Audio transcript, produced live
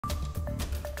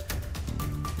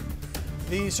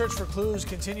The search for clues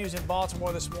continues in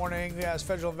Baltimore this morning as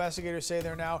federal investigators say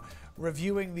they're now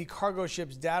reviewing the cargo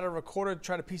ship's data recorded to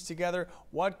try to piece together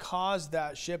what caused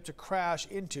that ship to crash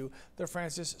into the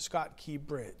Francis Scott Key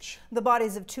Bridge. The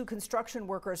bodies of 2 construction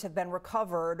workers have been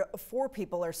recovered. 4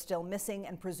 people are still missing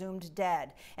and presumed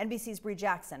dead. NBC's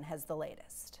Bridg has the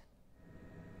latest.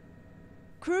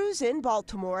 Crews in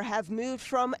Baltimore have moved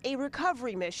from a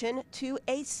recovery mission to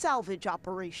a salvage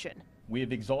operation. We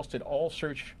have exhausted all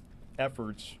search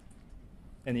efforts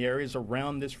in the areas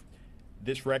around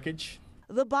this wreckage.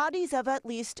 The bodies of at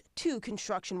least 2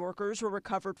 construction workers were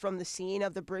recovered from the scene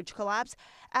of the bridge collapse,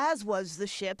 as was the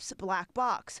ship's black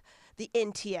box. The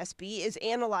NTSB is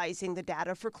analyzing the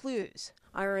data for clues.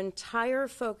 Our entire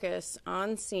focus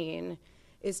on scene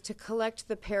is to collect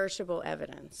the perishable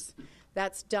evidence.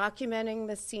 That's documenting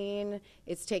the scene,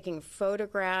 it's taking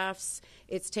photographs,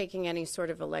 it's taking any sort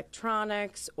of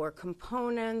electronics or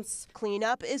components.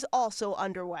 Cleanup is also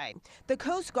underway. The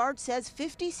Coast Guard says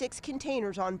 56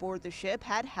 containers on board the ship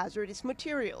had hazardous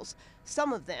materials.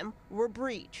 Some of them were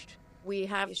breached. We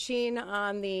have sheen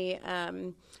on the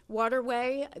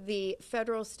waterway. The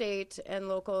federal, state, and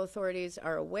local authorities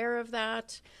are aware of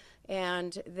that,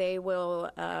 and they will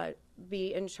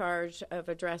be in charge of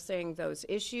addressing those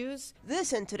issues.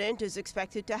 This incident is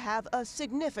expected to have a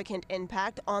significant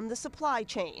impact on the supply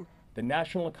chain. The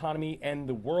national economy and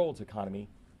the world's economy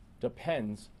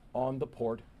depends on the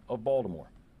Port of Baltimore.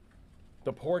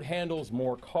 The port handles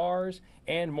more cars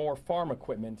and more farm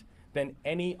equipment than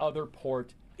any other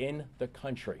port in the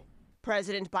country.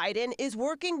 President Biden is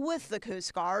working with the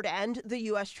Coast Guard and the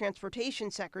U.S. Transportation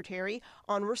Secretary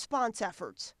on response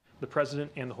efforts. The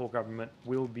president and the whole government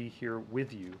will be here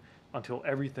with you until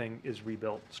everything is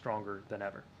rebuilt stronger than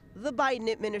ever. The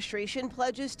Biden administration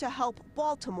pledges to help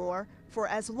Baltimore for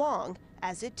as long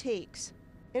as it takes.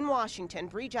 In Washington,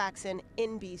 Bridg,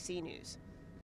 NBC News.